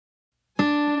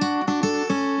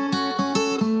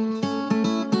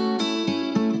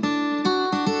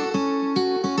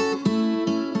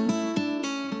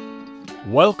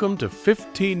Welcome to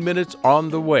 15 Minutes on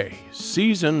the Way,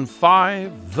 Season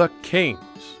 5, The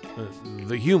Kings,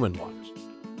 the human ones.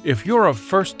 If you're a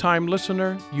first-time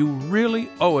listener, you really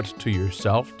owe it to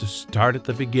yourself to start at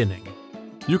the beginning.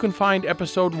 You can find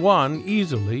Episode 1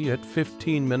 easily at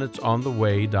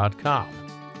 15minutesontheway.com.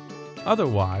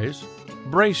 Otherwise,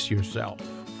 brace yourself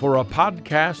for a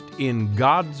podcast in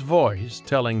God's voice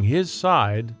telling His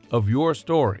side of your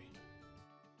story.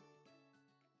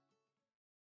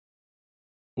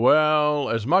 Well,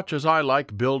 as much as I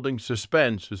like building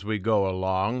suspense as we go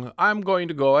along, I'm going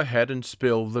to go ahead and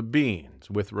spill the beans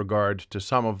with regard to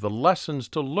some of the lessons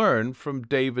to learn from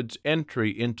David's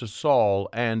entry into Saul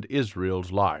and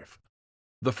Israel's life.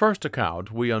 The first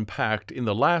account we unpacked in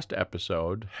the last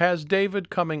episode has David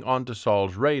coming onto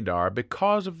Saul's radar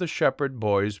because of the shepherd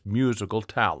boy's musical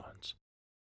talents.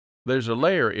 There's a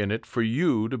layer in it for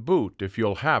you to boot if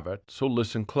you'll have it, so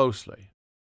listen closely.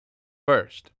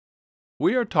 First,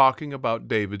 we are talking about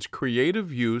David's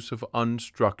creative use of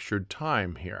unstructured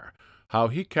time here, how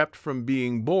he kept from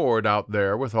being bored out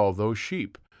there with all those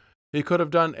sheep. He could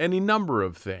have done any number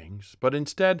of things, but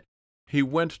instead he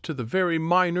went to the very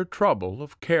minor trouble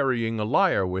of carrying a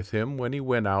lyre with him when he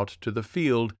went out to the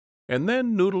field, and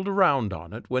then noodled around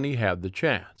on it when he had the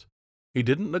chance. He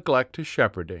didn't neglect his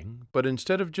shepherding, but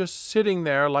instead of just sitting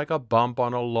there like a bump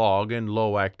on a log in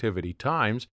low-activity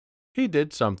times, he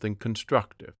did something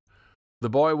constructive. The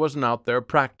boy wasn't out there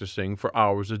practicing for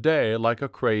hours a day like a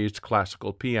crazed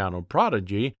classical piano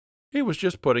prodigy. He was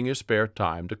just putting his spare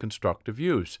time to constructive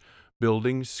use,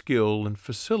 building skill and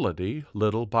facility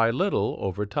little by little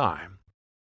over time.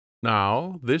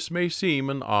 Now, this may seem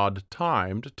an odd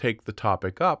time to take the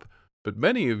topic up, but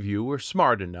many of you are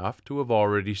smart enough to have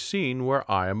already seen where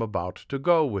I am about to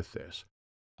go with this.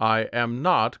 I am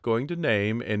not going to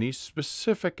name any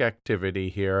specific activity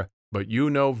here, but you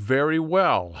know very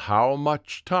well how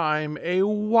much time a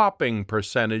whopping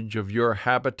percentage of your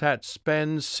habitat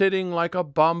spends sitting like a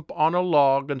bump on a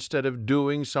log instead of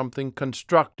doing something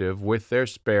constructive with their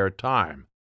spare time.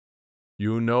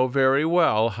 You know very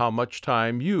well how much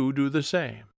time you do the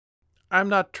same. I'm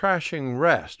not trashing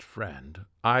rest, friend.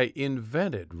 I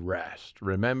invented rest,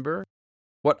 remember?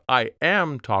 What I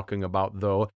am talking about,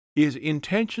 though, is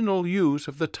intentional use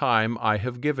of the time I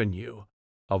have given you,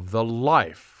 of the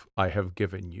life I have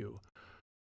given you.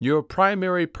 Your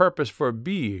primary purpose for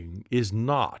being is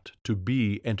not to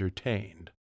be entertained.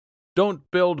 Don't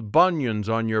build bunions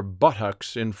on your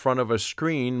buttocks in front of a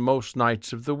screen most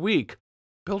nights of the week.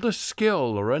 Build a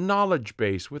skill or a knowledge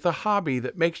base with a hobby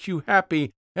that makes you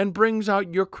happy and brings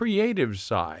out your creative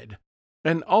side,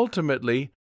 and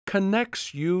ultimately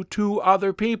connects you to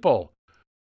other people.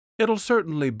 It'll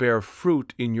certainly bear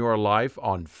fruit in your life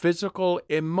on physical,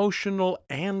 emotional,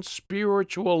 and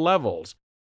spiritual levels,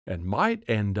 and might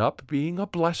end up being a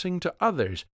blessing to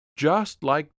others, just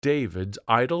like David's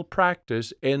idle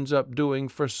practice ends up doing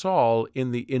for Saul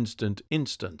in the instant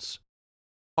instance.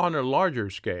 On a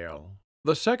larger scale,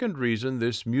 the second reason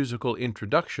this musical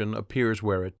introduction appears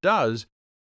where it does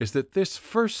is that this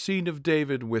first scene of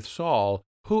David with Saul,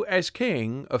 who as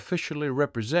king officially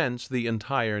represents the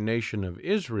entire nation of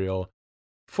Israel,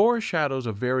 foreshadows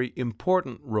a very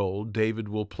important role David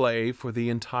will play for the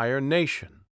entire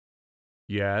nation.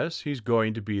 Yes, he's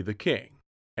going to be the king,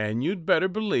 and you'd better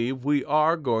believe we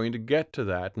are going to get to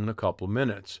that in a couple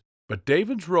minutes. But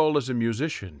David's role as a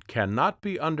musician cannot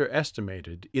be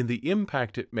underestimated in the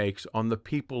impact it makes on the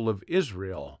people of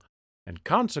Israel, and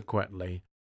consequently,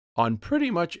 on pretty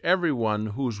much everyone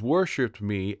who's worshipped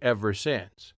me ever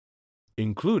since,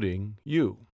 including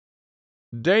you.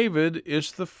 David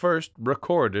is the first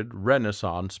recorded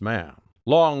Renaissance man,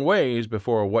 long ways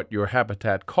before what your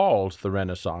habitat calls the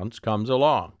Renaissance comes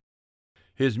along.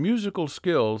 His musical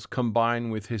skills combine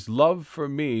with his love for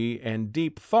me and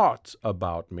deep thoughts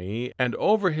about me, and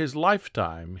over his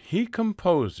lifetime he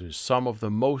composes some of the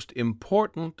most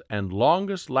important and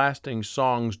longest-lasting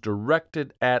songs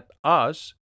directed at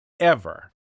us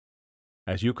ever.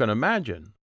 As you can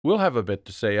imagine, we'll have a bit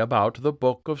to say about the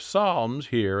Book of Psalms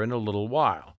here in a little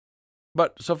while.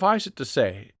 But suffice it to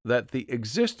say that the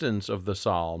existence of the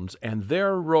Psalms and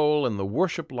their role in the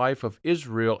worship life of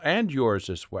Israel and yours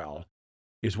as well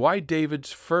is why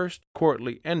David's first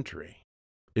courtly entry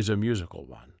is a musical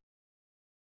one.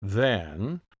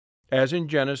 Then, as in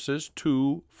Genesis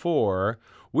 2:4,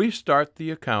 we start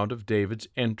the account of David's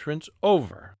entrance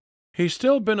over. He's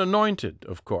still been anointed,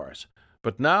 of course,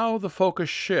 but now the focus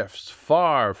shifts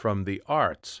far from the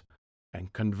arts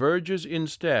and converges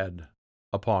instead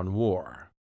upon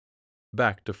war.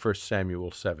 Back to 1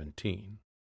 Samuel 17.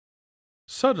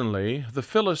 Suddenly, the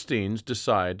Philistines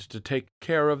decide to take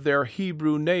care of their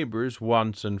Hebrew neighbors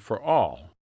once and for all,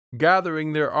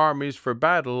 gathering their armies for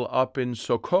battle up in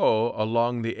Socoh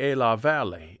along the Elah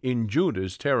Valley in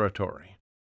Judah's territory.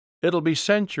 It'll be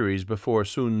centuries before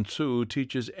Sun Tzu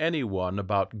teaches anyone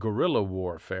about guerrilla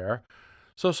warfare,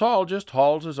 so Saul just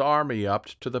hauls his army up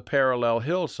to the parallel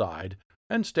hillside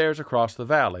and stares across the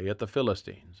valley at the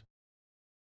Philistines.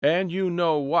 And you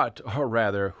know what, or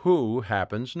rather who,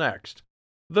 happens next.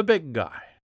 The big guy,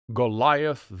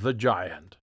 Goliath the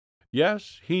giant.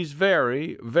 Yes, he's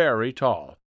very, very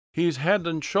tall. He's head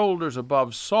and shoulders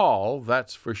above Saul,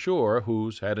 that's for sure,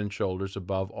 who's head and shoulders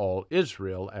above all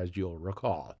Israel, as you'll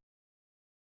recall.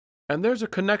 And there's a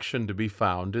connection to be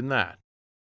found in that.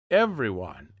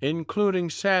 Everyone, including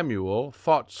Samuel,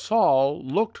 thought Saul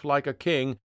looked like a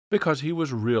king because he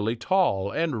was really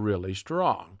tall and really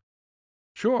strong.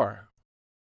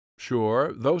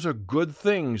 Sure, those are good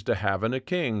things to have in a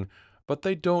king, but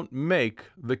they don't make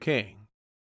the king.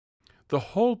 The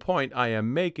whole point I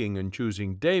am making in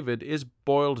choosing David is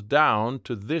boiled down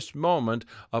to this moment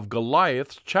of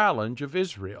Goliath's challenge of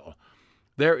Israel.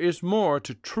 There is more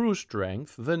to true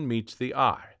strength than meets the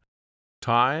eye.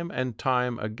 Time and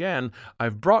time again,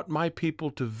 I've brought my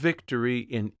people to victory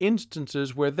in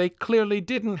instances where they clearly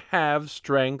didn't have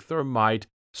strength or might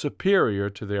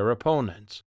superior to their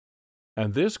opponents.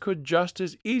 And this could just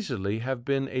as easily have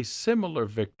been a similar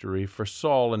victory for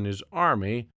Saul and his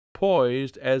army,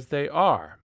 poised as they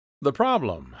are. The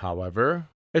problem, however,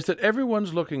 is that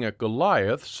everyone's looking at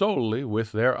Goliath solely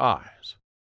with their eyes.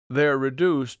 They're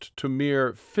reduced to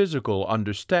mere physical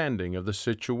understanding of the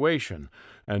situation,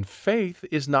 and faith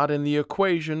is not in the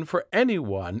equation for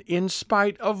anyone in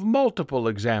spite of multiple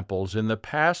examples in the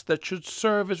past that should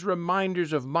serve as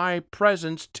reminders of my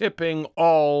presence tipping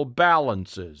all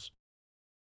balances.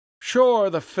 Sure,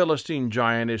 the Philistine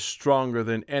giant is stronger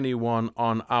than anyone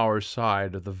on our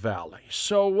side of the valley.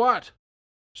 So what?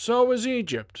 So is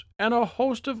Egypt, and a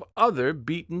host of other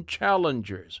beaten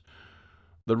challengers.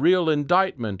 The real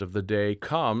indictment of the day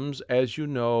comes, as you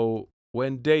know,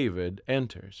 when David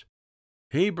enters.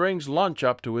 He brings lunch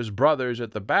up to his brothers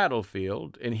at the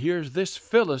battlefield and hears this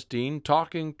Philistine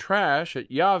talking trash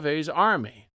at Yahweh's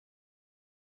army.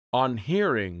 On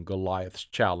hearing Goliath's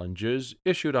challenges,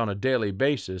 issued on a daily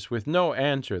basis with no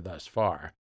answer thus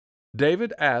far,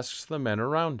 David asks the men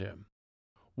around him,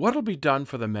 "What'll be done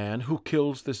for the man who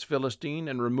kills this Philistine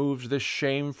and removes this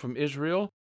shame from Israel?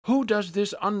 Who does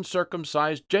this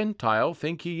uncircumcised Gentile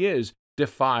think he is,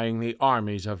 defying the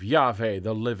armies of Yahweh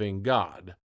the living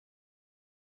God?"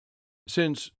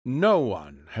 Since no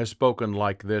one has spoken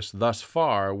like this thus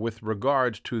far with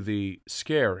regard to the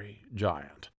scary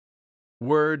giant,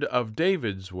 word of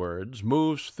David's words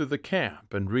moves through the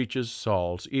camp and reaches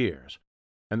Saul's ears,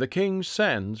 and the king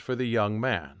sends for the young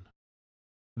man.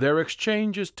 Their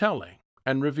exchange is telling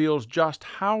and reveals just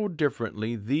how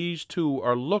differently these two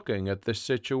are looking at this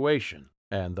situation,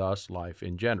 and thus life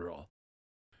in general.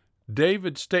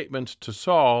 David's statement to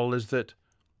Saul is that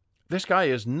this guy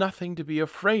is nothing to be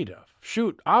afraid of.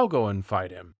 Shoot, I'll go and fight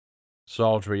him.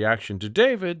 Saul's reaction to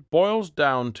David boils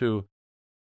down to,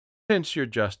 "Since you're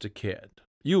just a kid,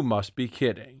 you must be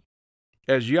kidding.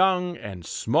 As young and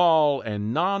small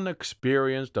and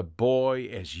non-experienced a boy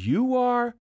as you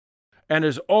are, and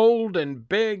as old and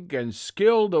big and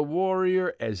skilled a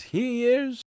warrior as he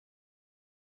is?"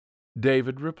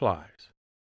 David replies,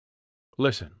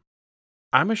 "Listen,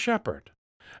 I'm a shepherd,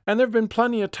 and there have been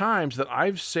plenty of times that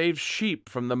I've saved sheep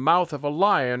from the mouth of a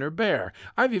lion or bear.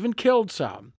 I've even killed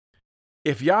some.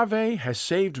 If Yahweh has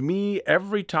saved me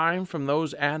every time from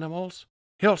those animals,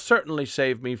 he'll certainly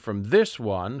save me from this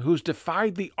one who's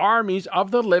defied the armies of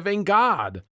the living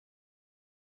God."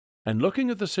 And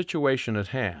looking at the situation at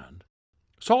hand,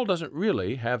 Saul doesn't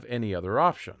really have any other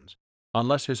options,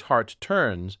 unless his heart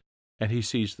turns and he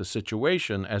sees the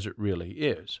situation as it really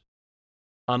is.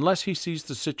 Unless he sees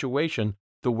the situation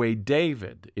the way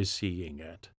David is seeing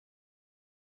it.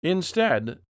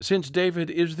 Instead, since David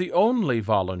is the only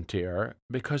volunteer,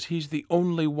 because he's the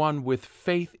only one with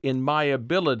faith in my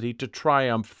ability to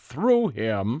triumph through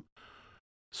him,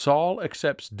 Saul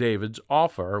accepts David's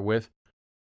offer with,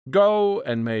 "Go,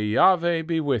 and may Yahweh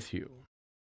be with you."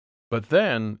 But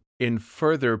then, in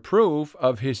further proof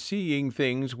of his seeing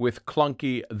things with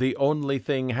clunky, "the only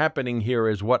thing happening here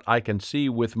is what I can see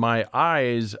with my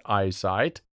eyes"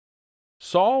 eyesight,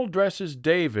 Saul dresses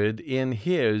David in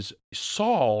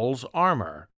Saul's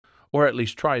armor, or at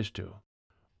least tries to.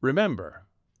 Remember,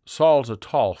 Saul's a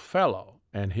tall fellow,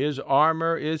 and his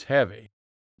armor is heavy.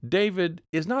 David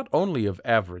is not only of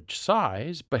average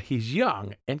size, but he's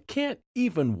young and can't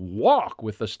even walk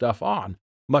with the stuff on,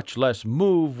 much less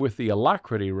move with the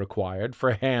alacrity required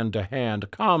for hand-to-hand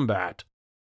combat.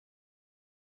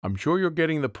 I'm sure you're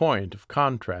getting the point of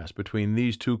contrast between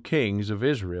these two kings of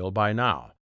Israel by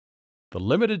now. The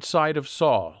limited sight of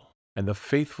Saul and the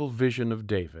faithful vision of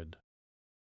David.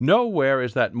 Nowhere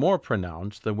is that more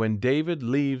pronounced than when David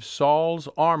leaves Saul's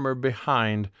armor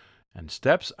behind and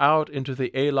steps out into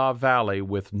the Elah Valley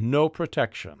with no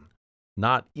protection,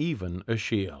 not even a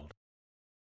shield.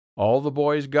 All the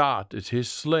boy's got is his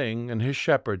sling and his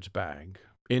shepherd's bag,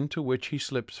 into which he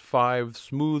slips 5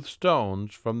 smooth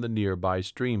stones from the nearby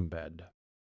stream bed.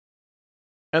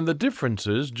 And the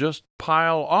differences just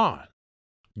pile on.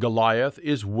 Goliath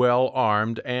is well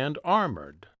armed and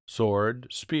armored. Sword,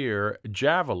 spear,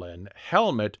 javelin,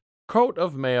 helmet, coat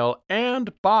of mail,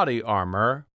 and body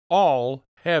armor, all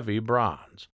heavy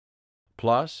bronze.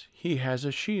 Plus, he has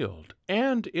a shield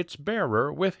and its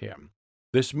bearer with him.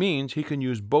 This means he can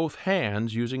use both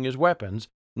hands using his weapons,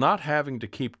 not having to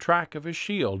keep track of his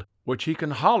shield, which he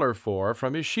can holler for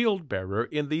from his shield-bearer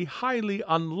in the highly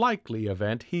unlikely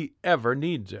event he ever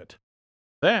needs it.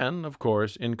 Then, of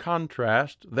course, in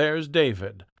contrast, there's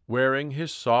David, wearing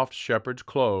his soft shepherd's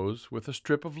clothes with a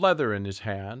strip of leather in his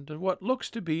hand and what looks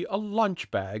to be a lunch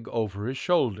bag over his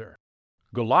shoulder.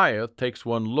 Goliath takes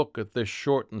one look at this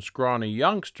short and scrawny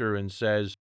youngster and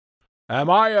says, "Am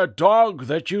I a dog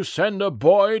that you send a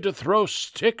boy to throw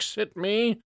sticks at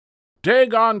me?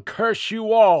 Dagon curse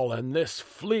you all and this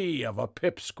flea of a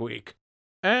pipsqueak,"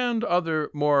 and other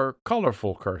more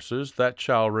colorful curses that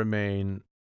shall remain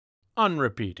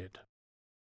unrepeated.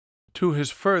 To his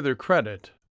further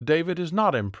credit, David is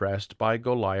not impressed by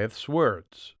Goliath's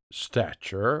words,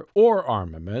 stature, or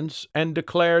armaments, and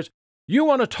declares, "You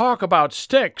want to talk about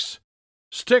sticks?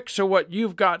 Sticks are what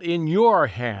you've got in your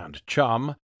hand,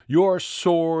 chum. Your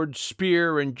sword,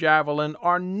 spear, and javelin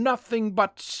are nothing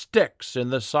but sticks in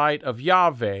the sight of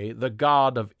Yahweh, the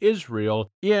God of Israel,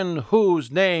 in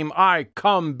whose name I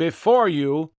come before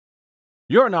you.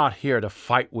 You're not here to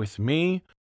fight with me.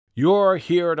 You're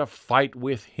here to fight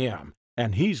with him,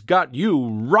 and he's got you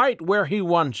right where he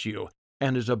wants you,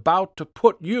 and is about to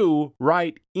put you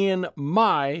right in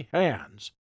my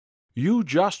hands. You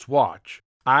just watch.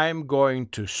 I'm going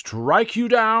to strike you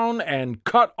down and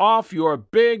cut off your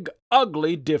big,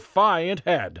 ugly, defiant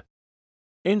head.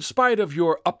 In spite of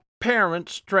your apparent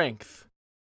strength,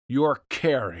 you're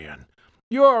carrion.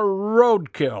 You're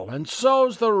roadkill, and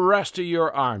so's the rest of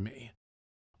your army.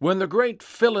 When the great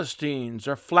Philistines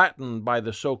are flattened by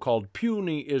the so-called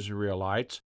puny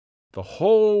Israelites, the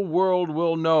whole world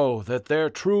will know that there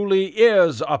truly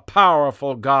is a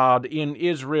powerful God in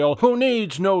Israel who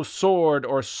needs no sword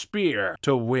or spear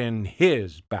to win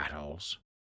his battles."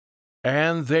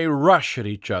 And they rush at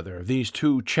each other, these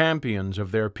two champions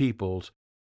of their peoples,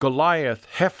 Goliath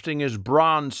hefting his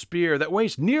bronze spear that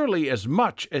weighs nearly as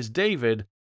much as David,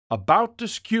 about to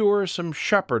skewer some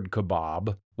shepherd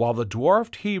kebab, while the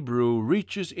dwarfed Hebrew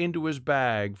reaches into his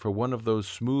bag for one of those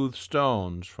smooth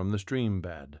stones from the stream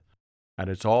bed. And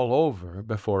it's all over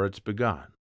before it's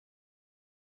begun.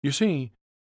 You see,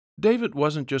 David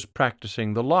wasn't just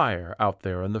practicing the lyre out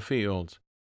there in the fields.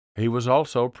 He was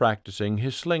also practicing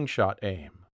his slingshot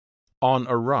aim, on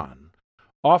a run,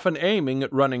 often aiming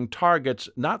at running targets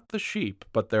not the sheep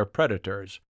but their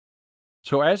predators.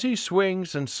 So as he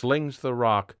swings and slings the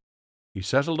rock, he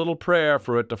says a little prayer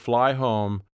for it to fly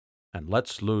home and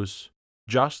lets loose,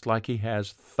 just like he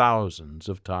has thousands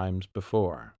of times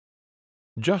before.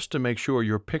 Just to make sure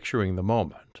you're picturing the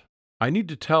moment, I need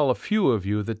to tell a few of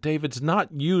you that David's not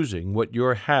using what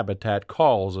your habitat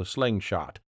calls a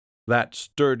slingshot, that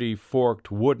sturdy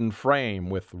forked wooden frame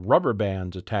with rubber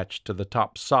bands attached to the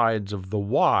top sides of the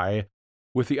Y,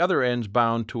 with the other ends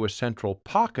bound to a central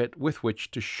pocket with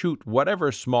which to shoot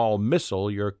whatever small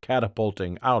missile you're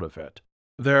catapulting out of it.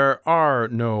 There are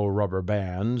no rubber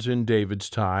bands in David's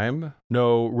time,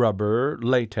 no rubber,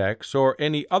 latex, or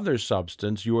any other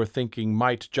substance you're thinking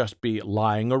might just be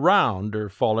lying around or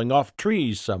falling off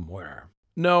trees somewhere.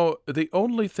 No, the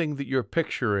only thing that you're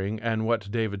picturing and what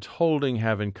David's holding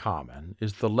have in common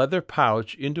is the leather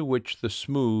pouch into which the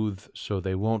smooth, so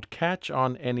they won't catch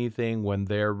on anything when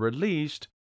they're released,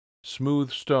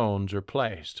 smooth stones are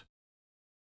placed.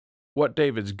 What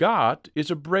David's got is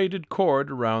a braided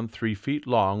cord around 3 feet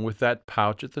long with that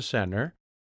pouch at the center,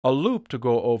 a loop to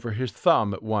go over his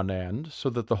thumb at one end so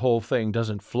that the whole thing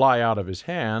doesn't fly out of his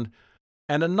hand,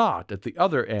 and a knot at the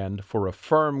other end for a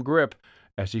firm grip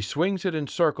as he swings it in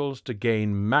circles to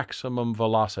gain maximum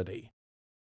velocity.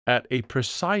 At a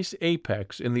precise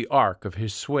apex in the arc of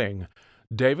his swing,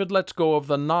 David lets go of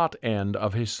the knot end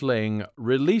of his sling,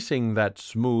 releasing that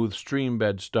smooth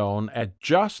streambed stone at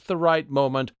just the right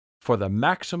moment for the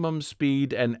maximum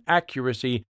speed and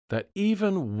accuracy that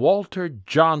even Walter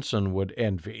Johnson would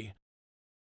envy.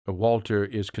 Walter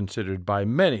is considered by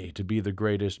many to be the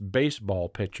greatest baseball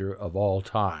pitcher of all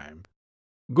time.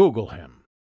 Google him.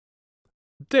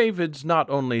 David's not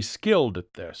only skilled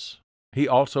at this, he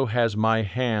also has my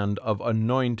hand of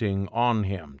anointing on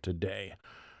him today.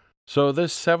 So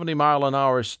this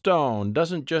 70-mile-an-hour stone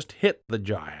doesn't just hit the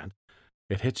giant.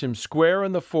 It hits him square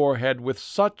in the forehead with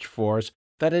such force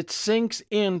that it sinks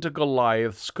into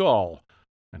Goliath's skull,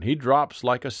 and he drops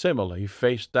like a simile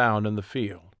face down in the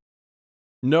field.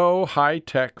 No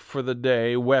high-tech for the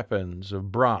day weapons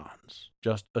of bronze,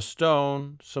 just a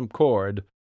stone, some cord,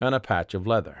 and a patch of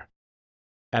leather,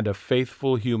 and a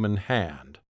faithful human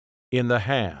hand in the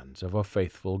hands of a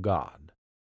faithful God.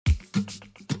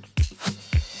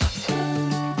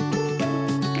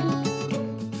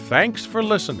 Thanks for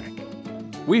listening.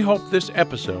 We hope this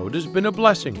episode has been a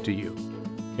blessing to you.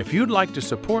 If you'd like to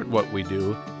support what we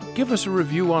do, give us a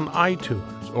review on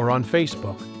iTunes or on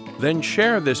Facebook. Then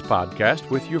share this podcast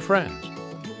with your friends.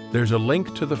 There's a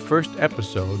link to the first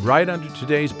episode right under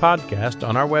today's podcast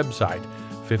on our website,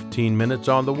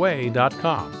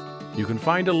 15minutesontheway.com. You can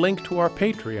find a link to our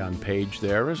Patreon page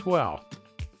there as well.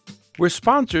 We're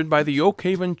sponsored by the Oak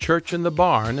Haven Church in the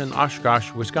Barn in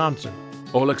Oshkosh, Wisconsin.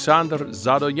 Oleksandr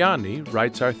Zadoyani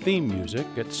writes our theme music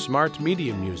at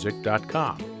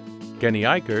smartmediamusic.com. Kenny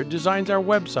Eicher designs our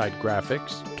website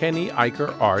graphics,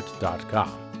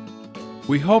 kennyeicherart.com.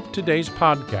 We hope today's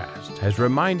podcast has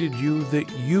reminded you that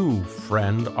you,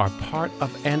 friend, are part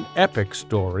of an epic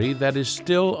story that is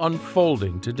still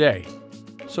unfolding today.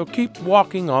 So keep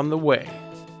walking on the way.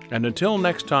 And until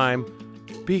next time,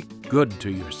 be good to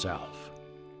yourself.